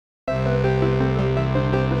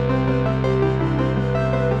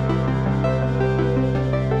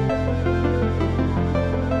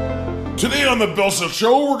Today on the BillSiff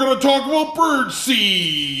Show, we're going to talk about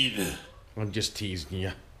birdseed. I'm just teasing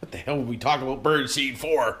you. What the hell would we talk about birdseed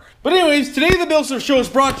for? But anyways, today the BillSiff Show is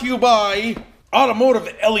brought to you by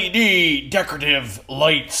Automotive LED Decorative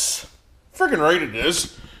Lights. Freaking right it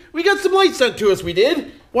is. We got some lights sent to us, we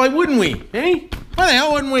did. Why wouldn't we, eh? Why the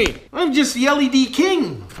hell wouldn't we? I'm just the LED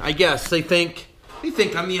king, I guess, they think. They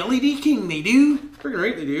think I'm the LED king, they do. Freaking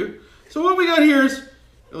right they do. So what we got here is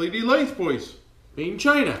LED lights, boys. Made in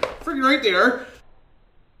China. Freaking right they are.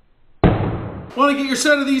 Want to get your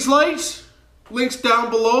set of these lights? Links down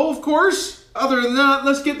below, of course. Other than that,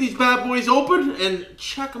 let's get these bad boys open and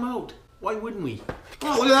check them out. Why wouldn't we?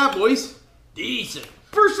 Oh, look at that, boys. Decent.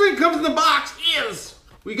 First thing comes in the box is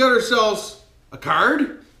we got ourselves a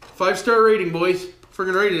card. 5-star rating, boys.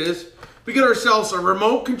 Freaking right it is. We got ourselves a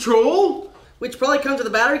remote control. Which probably comes with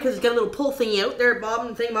a battery because it's got a little pull thingy out there, Bob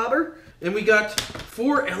and Thingamabber. And we got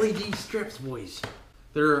 4 LED strips, boys.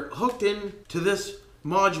 They're hooked in to this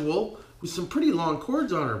module with some pretty long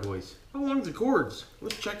cords on her, boys. How long's the cords?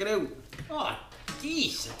 Let's check it out. Oh,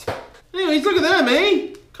 decent. Anyways, look at them,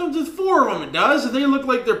 eh? Comes with 4 of them, it does. And they look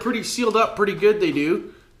like they're pretty sealed up pretty good, they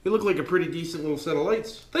do. They look like a pretty decent little set of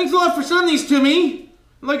lights. Thanks a lot for sending these to me.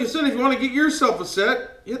 And like I said, if you want to get yourself a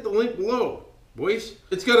set, hit the link below, boys.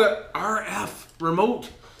 It's got a RF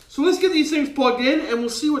remote. So let's get these things plugged in and we'll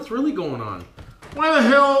see what's really going on. Why the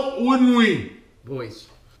hell wouldn't we? Boys,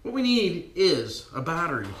 what we need is a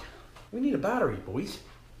battery. We need a battery, boys.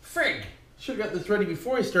 Frig! Should have got this ready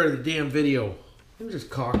before I started the damn video. I'm just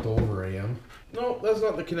cocked over, I am. No, that's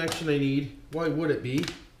not the connection I need. Why would it be?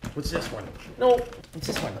 What's this one? No, it's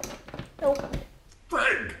this one. No.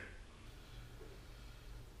 Frig!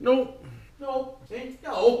 No. No. Eh?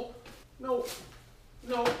 No. No.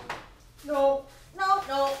 No. No. No,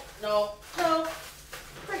 no, no, no.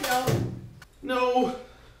 Frig no. No.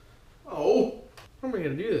 Oh. How am I gonna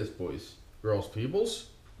do this, boys? Girls, peoples?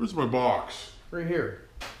 Where's my box? Right here.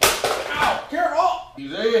 Ow! Careful!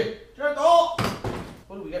 Easy! Gentle!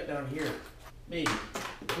 What do we got down here? Maybe.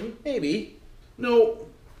 Maybe. No.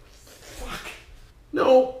 Fuck.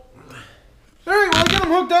 No. Alright, well I got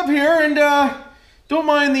them hooked up here and don't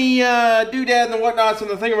mind the doodad and the whatnots and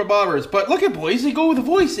the thingamabobbers. But look at boys, they go with the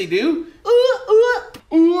voice, they do.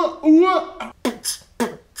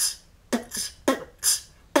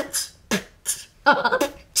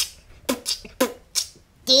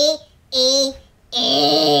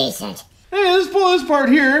 Decent. Hey, let's pull this part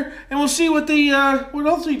here, and we'll see what they, what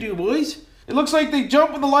else they do, boys. It looks like they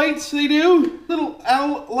jump with the lights, they do. Little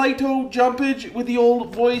Lito jumpage with the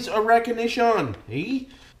old voice recognition. Hey?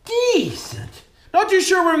 Decent. Not too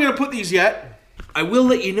sure where I'm gonna put these yet. I will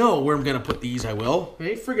let you know where I'm gonna put these, I will.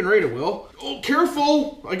 Hey, friggin' right I will. Oh,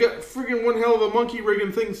 careful! I got friggin' one hell of a monkey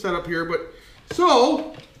rigging thing set up here, but...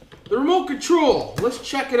 So, the remote control, let's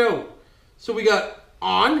check it out. So we got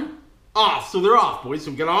on, off, so they're off, boys.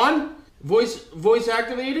 So we got on, voice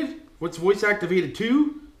activated. What's voice activated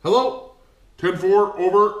to? Hello? 10-4,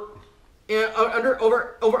 over. Yeah, under,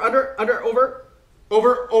 over, under, over.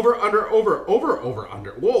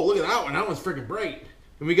 Under. Whoa, look at that one. That one's freaking bright.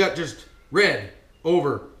 And we got just red,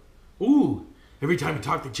 over. Ooh, every time we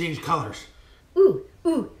talk, they change colors. Ooh,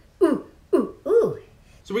 ooh, ooh, ooh, ooh.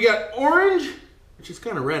 So we got orange, which is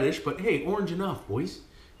kind of reddish, but hey, orange enough, boys.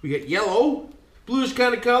 We got yellow, bluish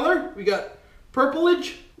kind of color. We got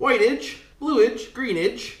purplish, whitish, bluish,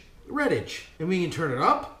 greenish, reddish. And we can turn it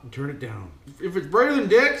up and turn it down. If it's brighter than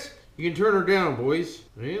Dick's, you can turn her down, boys.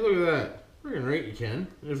 Hey, look at that. Friggin' right you can.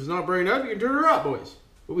 And if it's not bright enough, you can turn her up, boys.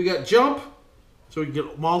 But we got jump, so we can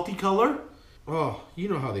get multicolor. Oh, you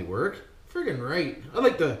know how they work. Friggin' right. I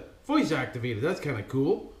like the voice activated. That's kind of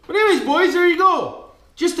cool. But anyways, boys, there you go.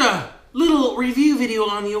 Just a little review video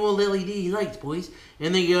on the old LED lights, boys.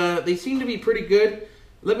 And they seem to be pretty good.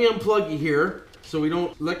 Let me unplug you here so we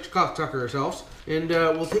don't cocktucker ourselves. And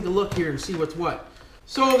we'll take a look here and see what's what.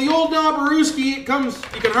 So the old Knobberooski, it comes,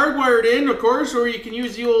 you can hardwire it in, of course, or you can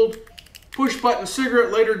use the old push-button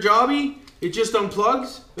cigarette lighter jobby. It just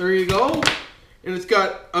unplugs. There you go. And it's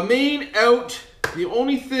got a main out. The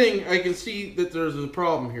only thing I can see that there's a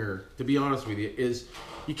problem here, to be honest with you, is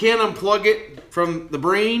you can't unplug it from the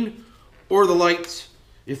brain or the lights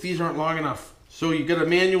if these aren't long enough. So you gotta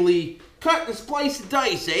manually cut and splice and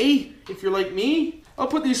dice, eh? If you're like me. I'll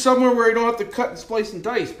put these somewhere where I don't have to cut and splice and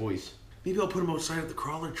dice, boys. Maybe I'll put them outside of the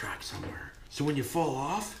crawler track somewhere. So when you fall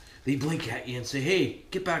off, they blink at you and say, hey,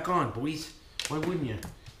 get back on, boys. Why wouldn't you?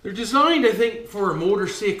 They're designed, I think, for a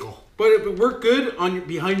motorcycle. But it would work good on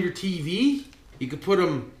behind your TV. You could put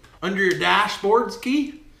them under your dashboard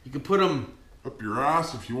ski. You could put them up your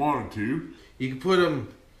ass if you wanted to. You could put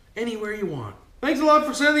them anywhere you want. Thanks a lot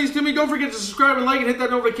for sending these to me. Don't forget to subscribe and like and hit that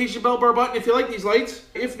notification bell bar button if you like these lights.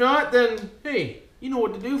 If not, then, hey, you know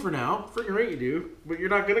what to do for now. Freaking right you do. But you're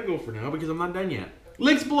not going to go for now because I'm not done yet.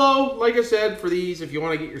 Links below, like I said, for these if you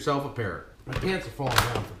want to get yourself a pair. My pants are falling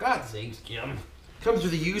down, for God's sakes, Kim. Comes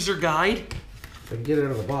with a user guide. If I can get it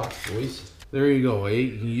out of the box, boys. There you go, eh?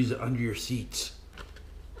 You can use it under your seats.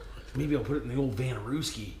 Maybe I'll put it in the old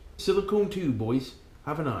Vanarooski. Silicone tube, boys.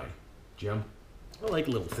 Have an eye, Jim. I like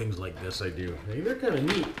little things like this, I do. Hey, they're kind of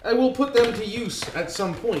neat. I will put them to use at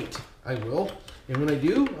some point. I will. And when I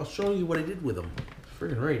do, I'll show you what I did with them.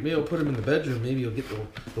 Friggin' right. Maybe I'll put them in the bedroom. Maybe I'll get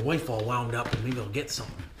the wife all wound up and maybe I'll get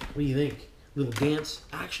something. What do you think? Little dance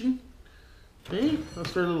action? Hey, I'll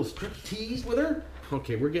start a little strip tease with her.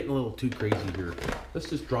 Okay, we're getting a little too crazy here. Let's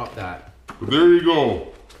just drop that. There you go.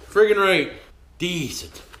 Friggin' right.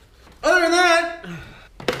 Decent. Other than that,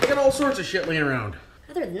 I got all sorts of shit laying around.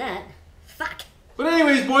 Other than that, fuck. But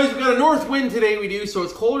anyways, boys, we got a north wind today, we do, so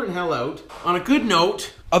it's colder than hell out. On a good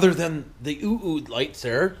note, other than the ooh-ooh lights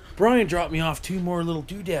there, Brian dropped me off 2 more little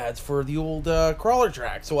doodads for the old crawler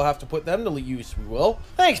track, so we'll have to put them to use, we will.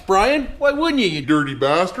 Thanks, Brian. Why wouldn't you, you Dirty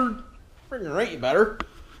bastard. friggin' right, you better.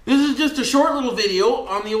 This is just a short little video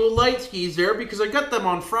on the old light skis there because I got them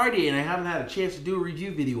on Friday and I haven't had a chance to do a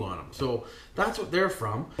review video on them. So that's what they're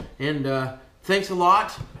from. And thanks a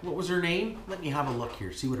lot. What was her name? Let me have a look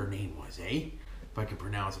here, see what her name was, eh? If I can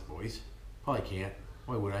pronounce it, boys. Probably can't.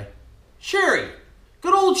 Why would I? Sherry!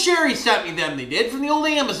 Good old Sherry sent me them, they did, from the old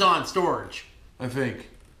Amazon storage. I think.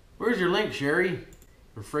 Where's your link, Sherry?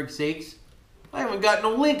 For frig's sakes. I haven't got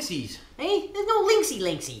no linksies. Hey, there's no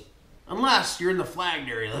linksy. Unless you're in the flagged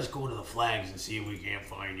area. Let's go to the flags and see if we can't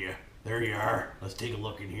find you. There you are. Let's take a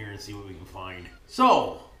look in here and see what we can find.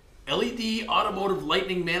 So, LED Automotive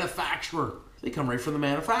Lightning Manufacturer. They come right from the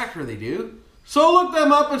manufacturer, they do. So look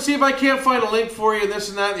them up and see if I can't find a link for you, this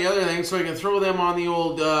and that and the other thing, so I can throw them on the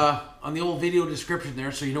old video description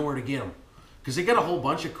there so you know where to get them. Because they got a whole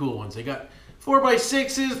bunch of cool ones. They got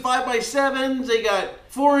 4x6s, 5x7s, they got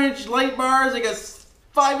 4-inch light bars, they got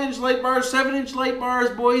 5-inch light bars, 7-inch light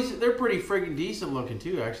bars, boys. They're pretty friggin' decent looking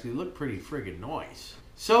too, actually. They look pretty friggin' nice.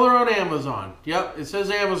 Seller on Amazon. Yep, it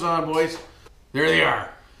says Amazon, boys. There they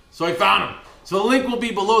are. So I found them. So the link will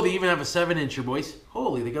be below. They even have a 7-incher, boys.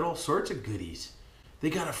 Holy, they got all sorts of goodies. They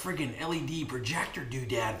got a friggin' LED projector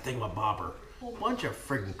doodad thingamabobber. A whole bunch of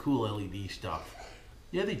friggin' cool LED stuff.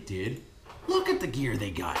 Yeah, they did. Look at the gear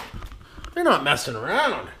they got. They're not messing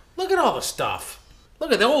around. Look at all the stuff.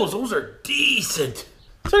 Look at those. Those are decent.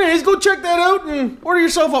 So anyways, go check that out and order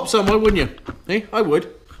yourself up some. Why wouldn't you? Hey, I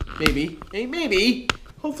would. Maybe. Hey, maybe.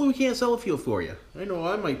 Hopefully we can't sell a few for you. I know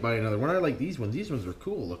I might buy another one. I like these ones. These ones are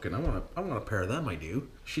cool looking. I want a pair of them, I do.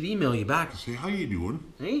 Should email you back. Say, how you doing?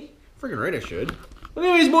 Hey, friggin' right I should. But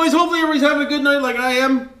anyways, boys, hopefully everybody's having a good night like I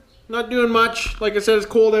am. Not doing much. Like I said, it's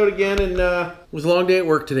cold out again and it was a long day at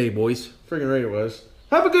work today, boys. Friggin' right it was.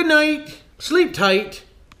 Have a good night. Sleep tight.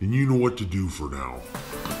 And you know what to do for now.